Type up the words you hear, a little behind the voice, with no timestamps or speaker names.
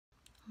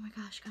Oh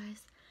my gosh,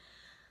 guys.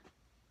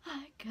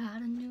 I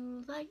got a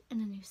new light and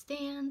a new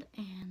stand,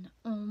 and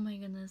oh my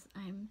goodness,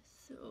 I'm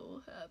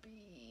so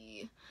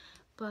happy.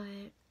 But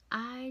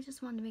I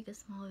just wanted to make a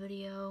small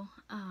video.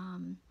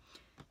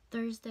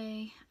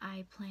 Thursday,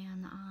 I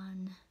plan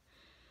on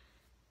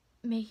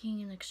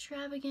making an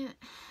extravagant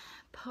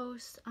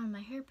post on my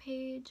hair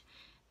page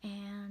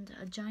and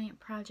a giant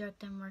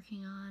project I'm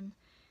working on.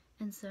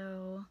 And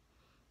so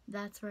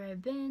that's where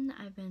I've been.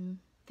 I've been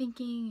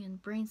thinking and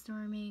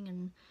brainstorming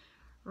and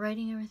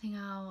writing everything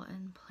out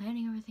and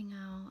planning everything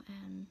out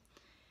and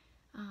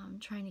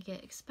trying to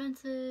get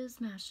expenses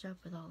matched up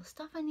with all the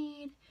stuff I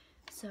need.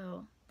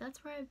 So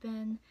that's where I've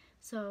been.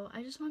 So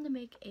I just wanted to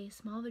make a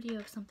small video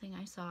of something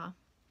I saw.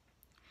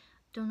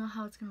 Don't know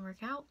how it's gonna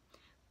work out,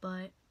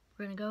 but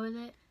we're gonna go with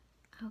it.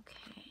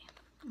 Okay,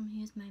 I'm gonna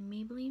use my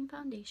Maybelline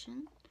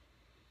foundation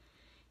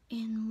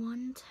in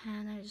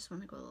 110. I just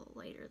want to go a little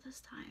lighter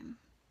this time.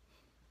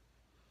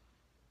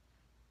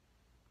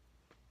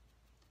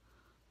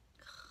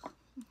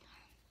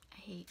 I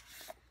hate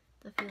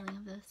the feeling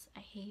of this. I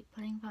hate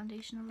putting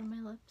foundation over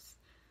my lips.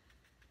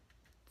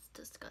 It's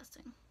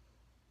disgusting.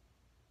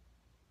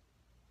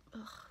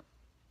 Ugh.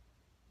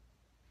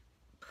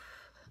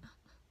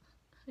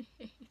 I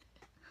hate it.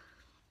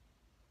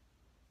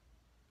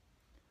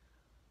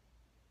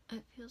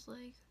 It feels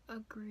like a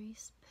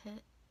grease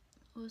pit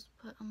was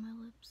put on my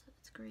lips.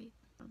 It's great.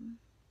 I'm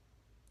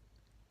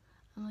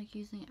like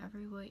using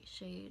every white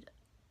shade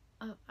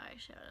of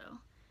eyeshadow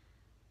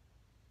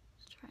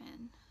to try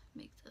and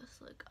make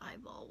this like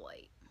eyeball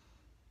white.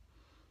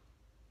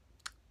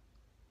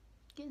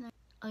 Getting there.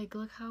 Like,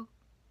 look how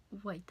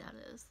white that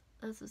is.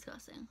 That's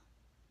disgusting.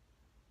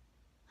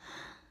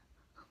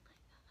 Oh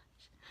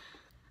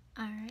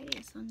my gosh.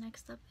 Alrighty, so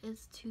next up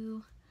is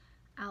to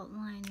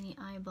outline the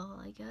eyeball,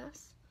 I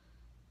guess.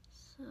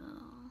 So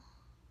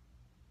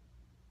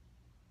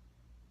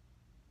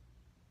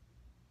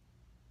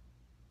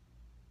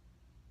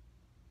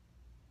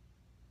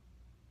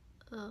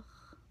ugh.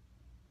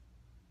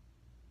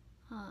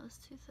 Oh, it's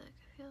too thick,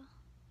 I feel.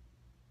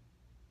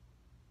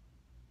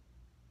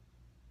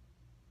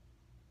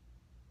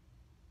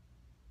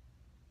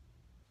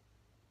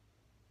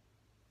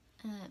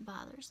 And it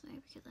bothers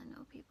me because I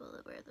know people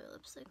that wear their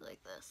lipstick like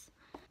this.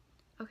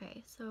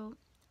 Okay, so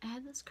I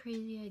had this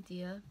crazy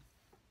idea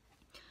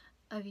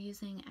of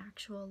using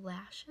actual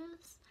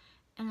lashes,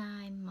 and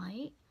I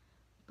might,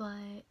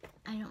 but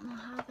I don't know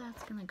how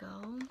that's gonna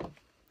go.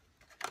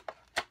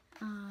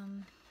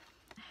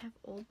 I have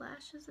old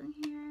lashes in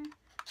here,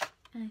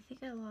 and I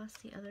think I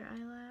lost the other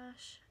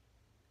eyelash.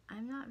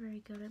 I'm not very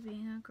good at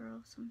being a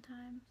girl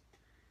sometimes,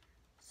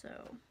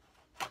 so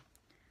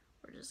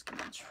we're just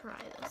gonna try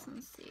this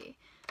and see.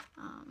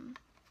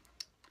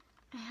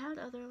 I had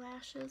other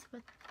lashes,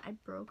 but I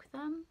broke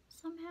them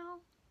somehow.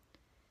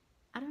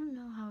 I don't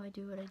know how I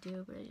do what I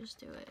do, but I just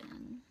do it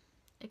and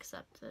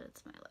accept that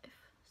it's my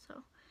life.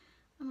 So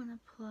I'm gonna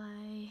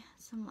apply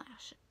some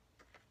lash.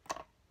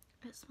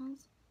 It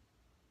smells.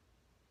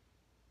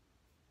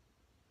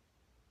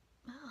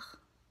 Ugh.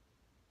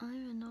 I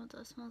don't even know what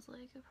that smells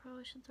like. I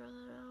probably should throw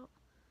that out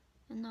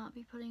and not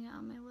be putting it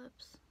on my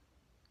lips.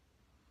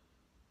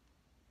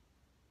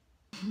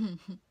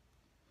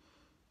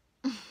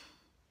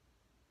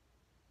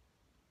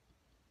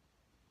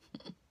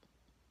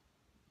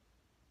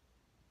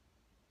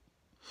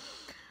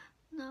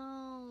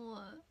 No.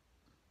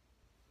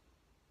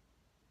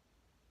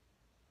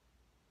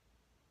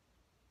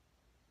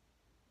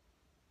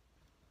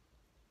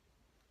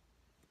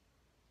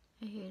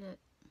 I hate it.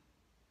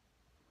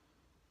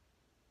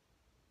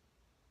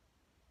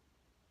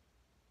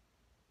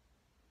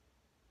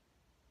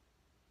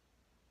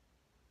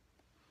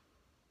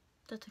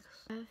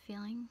 I have a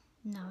feeling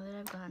now that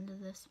I've gotten to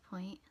this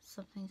point,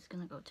 something's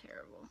gonna go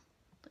terrible.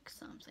 Like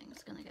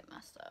something's gonna get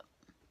messed up.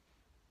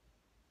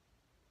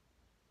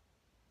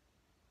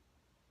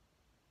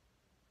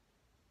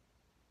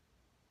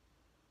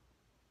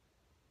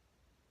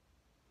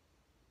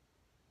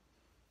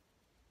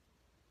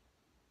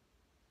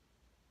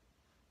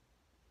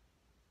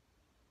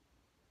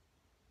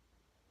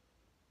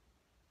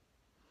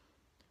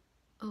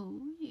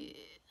 Oh yeah.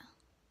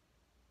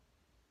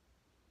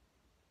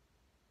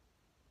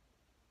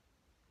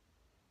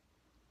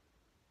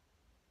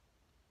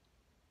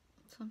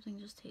 Something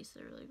just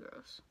tasted really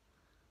gross.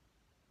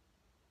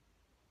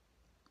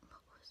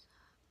 What was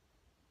that?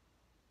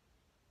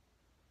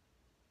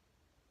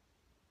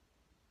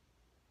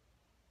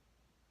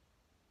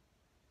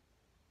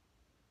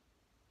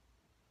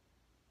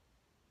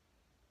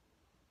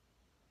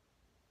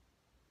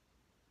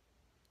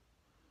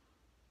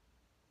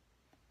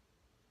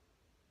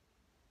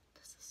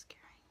 This is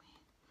scaring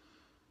me.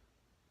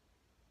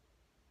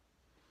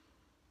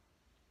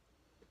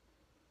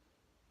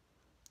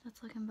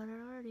 That's looking better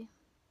already.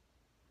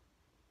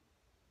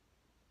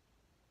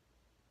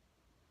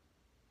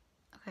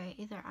 Okay,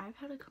 either I've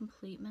had a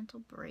complete mental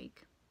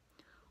break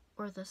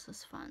or this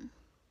is fun.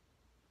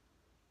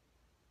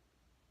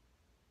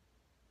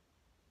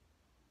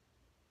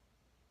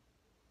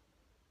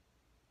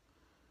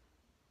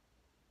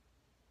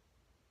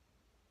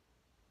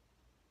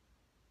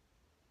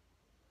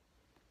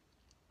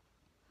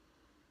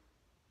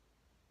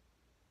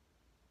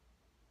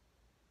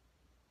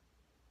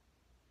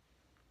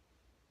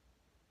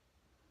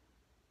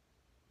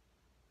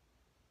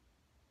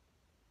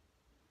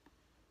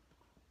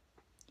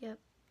 Yep,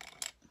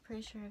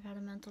 pretty sure I got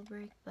a mental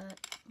break, but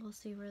we'll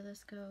see where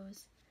this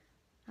goes.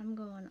 I'm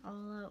going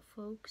all out,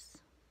 folks.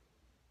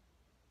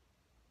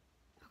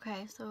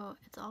 Okay, so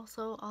it's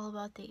also all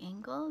about the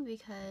angle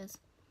because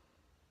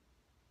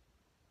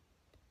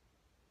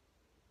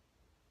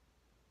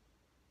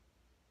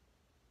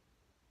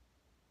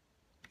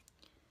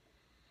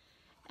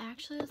it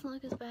actually doesn't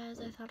look as bad as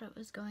I thought it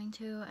was going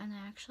to, and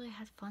I actually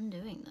had fun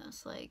doing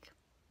this. Like,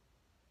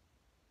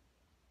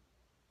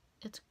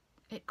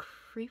 it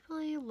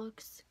creepily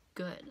looks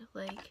good.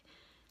 Like,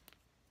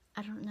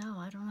 I don't know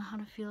how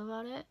to feel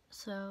about it,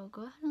 so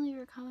go ahead and leave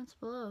your comments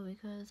below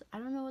because I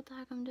don't know what the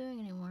heck I'm doing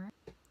anymore.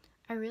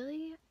 I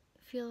really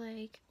feel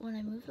like when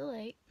I move the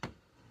light,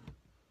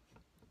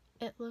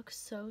 it looks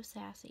so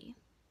sassy.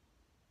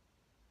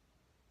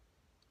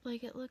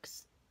 Like, it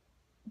looks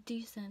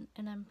decent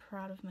and I'm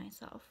proud of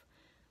myself.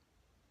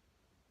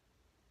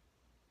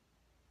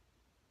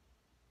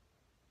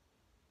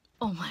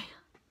 Oh my.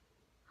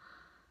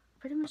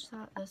 Pretty much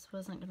thought this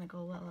wasn't going to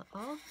go well at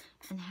all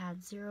and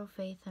had zero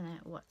faith in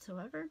it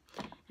whatsoever.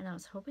 And I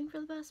was hoping for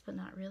the best, but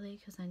not really,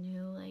 because I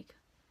knew, like,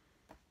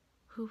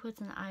 who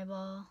puts an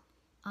eyeball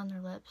on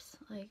their lips?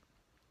 Like,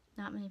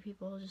 not many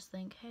people just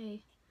think,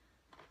 hey,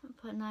 I'll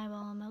put an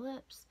eyeball on my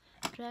lips.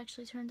 But it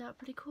actually turned out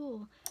pretty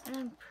cool, and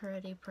I'm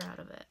pretty proud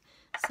of it.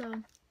 So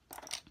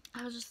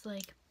I was just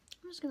like,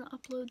 I'm just going to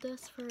upload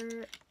this for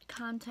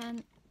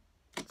content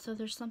so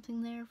there's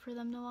something there for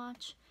them to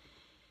watch.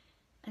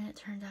 And it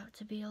turned out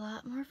to be a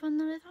lot more fun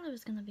than I thought it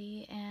was going to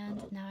be,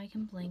 and now I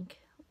can blink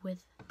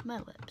with my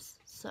lips.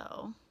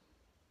 So,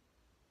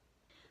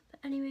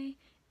 but anyway,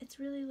 it's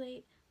really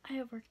late. I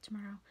have work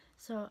tomorrow,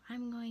 so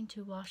I'm going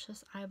to wash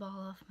this eyeball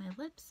off my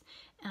lips,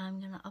 and I'm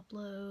going to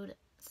upload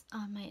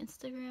on my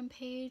Instagram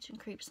page and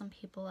creep some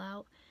people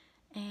out.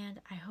 And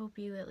I hope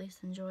you at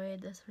least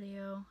enjoyed this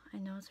video. I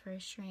know it's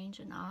very strange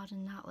and odd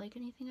and not like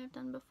anything I've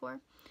done before,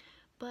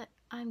 but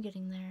I'm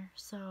getting there.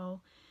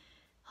 So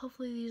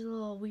hopefully these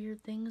little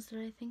weird things that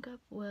I think up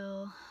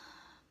will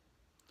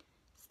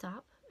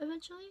stop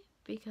eventually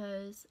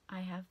because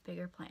I have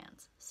bigger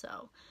plans.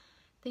 So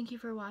thank you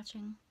for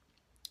watching.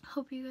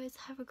 Hope you guys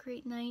have a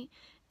great night.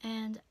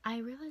 And I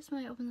realized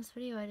when I opened this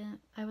video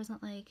I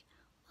wasn't like,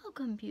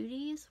 welcome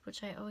beauties,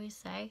 which I always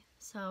say.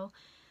 So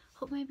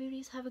hope my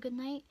beauties have a good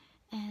night.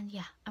 And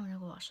yeah, I'm gonna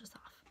go wash this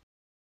off.